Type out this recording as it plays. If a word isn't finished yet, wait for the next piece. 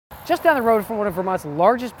Just down the road from one of Vermont's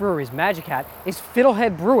largest breweries, Magic Hat, is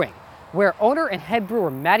Fiddlehead Brewing, where owner and head brewer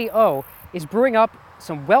Matty O is brewing up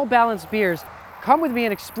some well-balanced beers. Come with me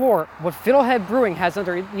and explore what Fiddlehead Brewing has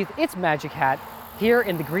underneath its Magic Hat here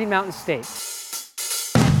in the Green Mountain State.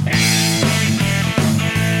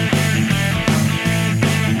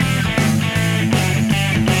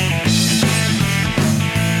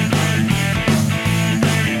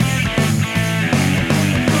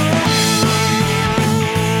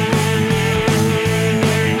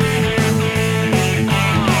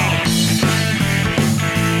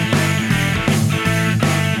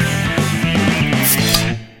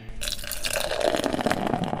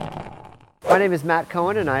 My name is Matt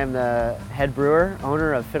Cohen and I am the head brewer,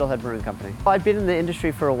 owner of Fiddlehead Brewing Company. Well, I've been in the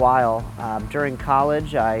industry for a while. During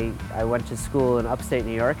college, I went to school in upstate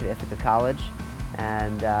New York at Ithaca College,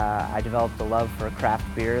 and I developed a love for craft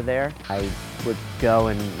beer there. I would go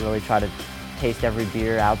and really try to taste every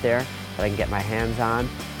beer out there that I can get my hands on.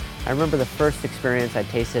 I remember the first experience I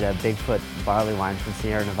tasted a Bigfoot barley wine from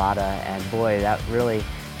Sierra Nevada, and boy, that really,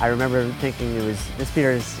 I remember thinking this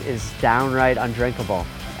beer is downright undrinkable.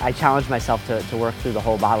 I challenged myself to work through the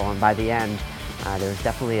whole bottle, and by the end, there was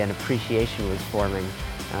definitely an appreciation was forming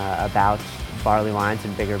about barley wines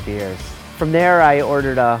and bigger beers. From there, I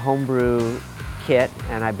ordered a homebrew kit,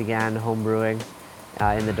 and I began homebrewing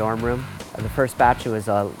in the dorm room. The first batch was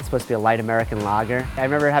supposed to be a light American lager. I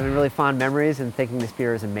remember having really fond memories and thinking this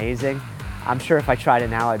beer is amazing. I'm sure if I tried it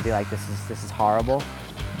now, I'd be like, this is horrible,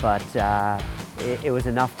 but it was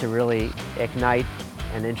enough to really ignite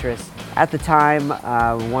an interest. At the time,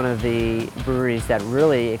 one of the breweries that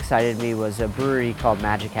really excited me was a brewery called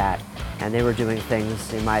Magic Hat, and they were doing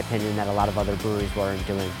things, in my opinion, that a lot of other breweries weren't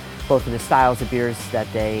doing, both in the styles of beers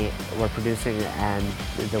that they were producing and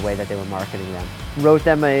the way that they were marketing them. Wrote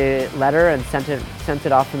them a letter and sent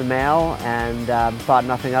it off in the mail, and thought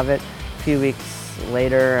nothing of it. A few weeks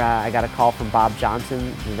later, I got a call from Bob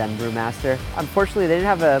Johnson, the then brewmaster. Unfortunately, they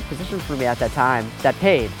didn't have a position for me at that time that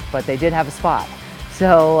paid, but they did have a spot.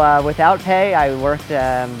 So without pay, I worked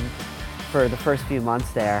for the first few months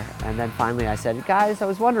there, and then finally I said, guys, I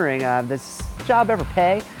was wondering, does this job ever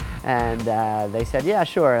pay? And they said, yeah,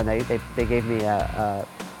 sure, and they gave me a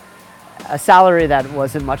salary that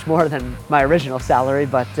wasn't much more than my original salary,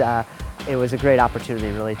 but it was a great opportunity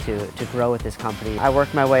really to grow with this company. I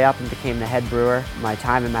worked my way up and became the head brewer. My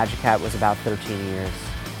time in Magic Hat was about 13 years,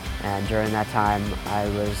 and during that time I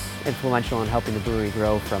was influential in helping the brewery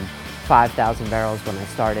grow from 5,000 barrels when I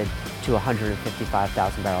started to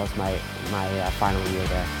 155,000 barrels my final year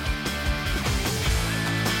there.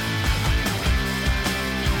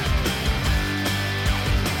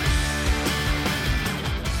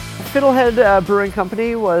 Fiddlehead Brewing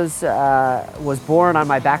Company was born on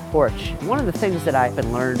my back porch. One of the things that I've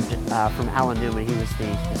been learned from Alan Newman, he was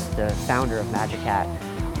the founder of Magic Hat,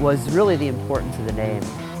 was really the importance of the name.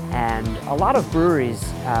 And a lot of breweries,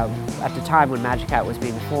 at the time when Magic Hat was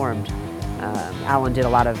being formed, Alan did a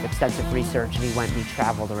lot of extensive research, and he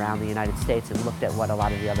traveled around the United States and looked at what a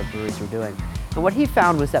lot of the other breweries were doing. And what he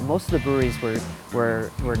found was that most of the breweries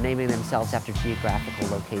were naming themselves after geographical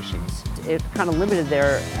locations. It kind of limited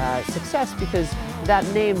their success because that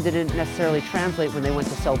name didn't necessarily translate when they went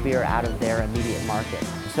to sell beer out of their immediate market.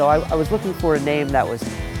 So I was looking for a name that was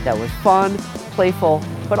fun, playful,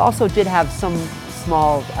 but also did have some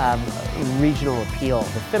small regional appeal.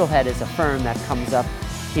 The Fiddlehead is a firm that comes up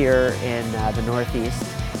here in the Northeast,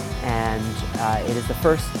 and it is the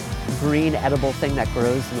first green edible thing that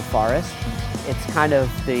grows in the forest. It's kind of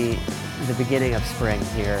the beginning of spring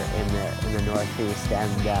here in the Northeast,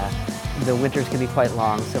 and the winters can be quite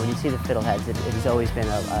long, so when you see the Fiddleheads, it has always been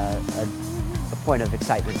a point of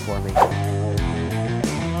excitement for me.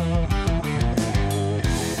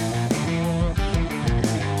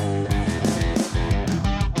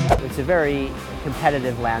 It's a very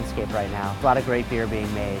competitive landscape right now. A lot of great beer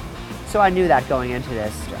being made. So I knew that going into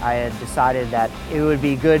this. I had decided that it would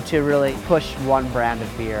be good to really push one brand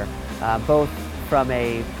of beer, both from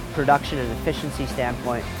a production and efficiency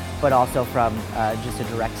standpoint, but also from just a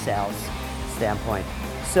direct sales standpoint.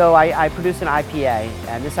 So I produce an IPA,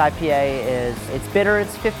 and this IPA it's bitter,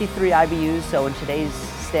 it's 53 IBUs, so in today's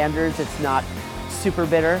standards it's not super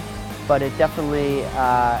bitter, but it definitely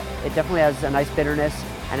has a nice bitterness,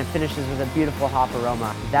 and it finishes with a beautiful hop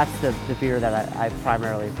aroma. That's the beer that I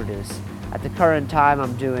primarily produce. At the current time,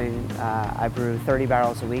 I brew 30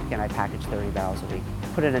 barrels a week, and I package 30 barrels a week.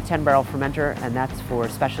 Put in a 10-barrel fermenter, and that's for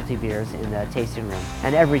specialty beers in the tasting room.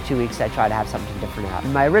 And every 2 weeks, I try to have something different out.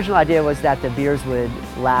 My original idea was that the beers would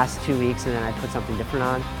last 2 weeks, and then I'd put something different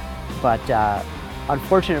on. But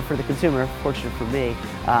unfortunate for the consumer, fortunate for me,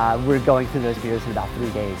 we're going through those beers in about 3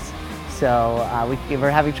 days. So we're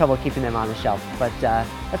having trouble keeping them on the shelf, but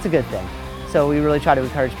that's a good thing. So we really try to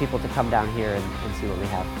encourage people to come down here and see what we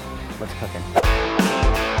have, what's cooking.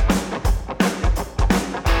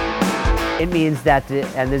 It means that,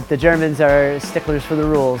 the Germans are sticklers for the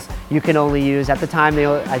rules, you can only use, at the time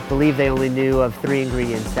I believe they only knew of 3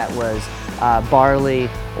 ingredients. That was barley,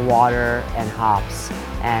 water, and hops.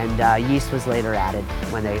 And yeast was later added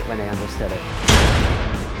when they understood it.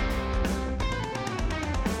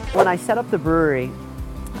 When I set up the brewery,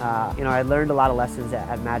 I learned a lot of lessons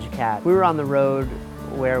at Magic Hat. We were on the road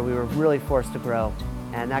where we were really forced to grow,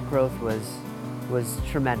 and that growth was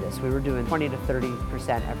tremendous. We were doing 20 to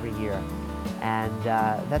 30% every year, and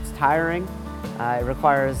that's tiring. It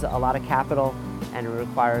requires a lot of capital, and it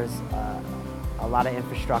requires a lot of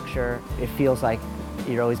infrastructure. It feels like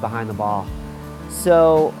you're always behind the ball.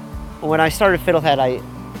 So when I started Fiddlehead,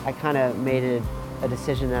 I kind of made a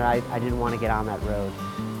decision that I didn't want to get on that road.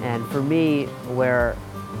 And for me, where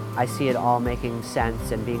I see it all making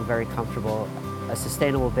sense and being very comfortable, a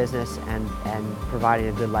sustainable business and providing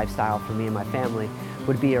a good lifestyle for me and my family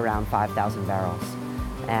would be around 5,000 barrels.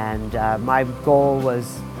 And my goal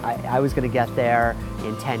was I was going to get there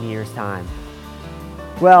in 10 years' time.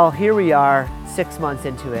 Well, here we are, 6 months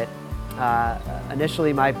into it.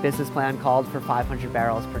 Initially, my business plan called for 500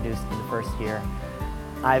 barrels produced in the first year.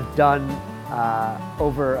 I've done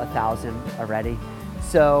over 1,000 already.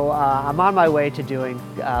 So I'm on my way to doing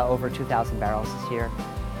over 2,000 barrels this year.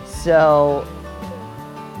 So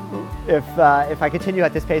if I continue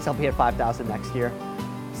at this pace, I'll be at 5,000 next year.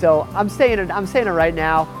 So I'm saying it right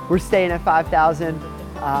now. We're staying at 5,000.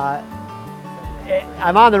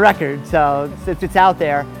 I'm on the record, so it's out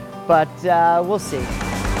there, but we'll see.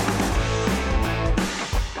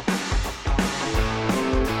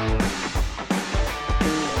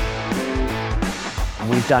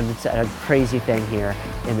 We've done a crazy thing here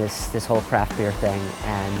in this whole craft beer thing,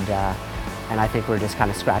 and I think we're just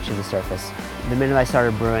kind of scratching the surface. The minute I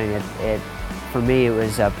started brewing, for me, it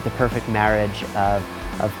was the perfect marriage of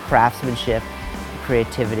craftsmanship,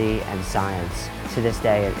 creativity, and science. To this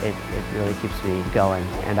day, it really keeps me going,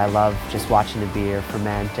 and I love just watching the beer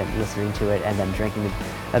ferment and listening to it, and then drinking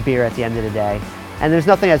a beer at the end of the day. And there's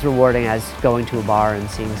nothing as rewarding as going to a bar and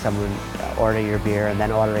seeing someone order your beer and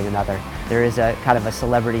then ordering another. There is a kind of a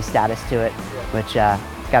celebrity status to it, which,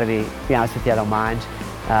 gotta be honest with you, I don't mind.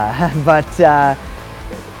 But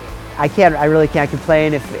I really can't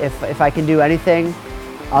complain. If I can do anything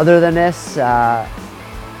other than this,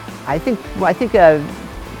 I think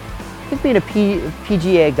being a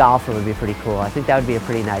PGA golfer would be pretty cool. I think that would be a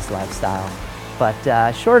pretty nice lifestyle.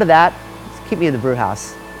 But short of that, just keep me in the brew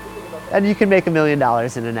house. And you can make $1 million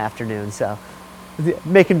in an afternoon, so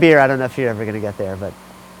making beer, I don't know if you're ever gonna get there, but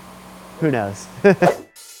who knows?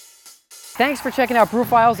 Thanks for checking out Brew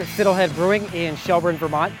Files at Fiddlehead Brewing in Shelburne,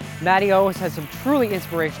 Vermont. Matty O has some truly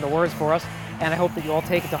inspirational words for us, and I hope that you all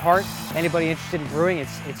take it to heart. Anybody interested in brewing,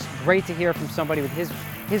 it's great to hear from somebody with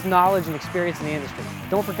his knowledge and experience in the industry.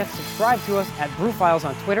 Don't forget to subscribe to us at Brew Files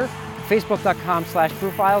on Twitter,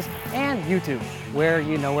 facebook.com/brewfiles, and YouTube, where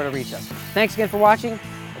you know where to reach us. Thanks again for watching.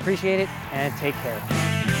 Appreciate it, and take care.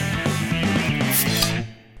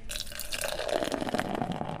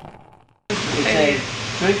 Hey,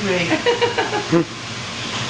 drink me.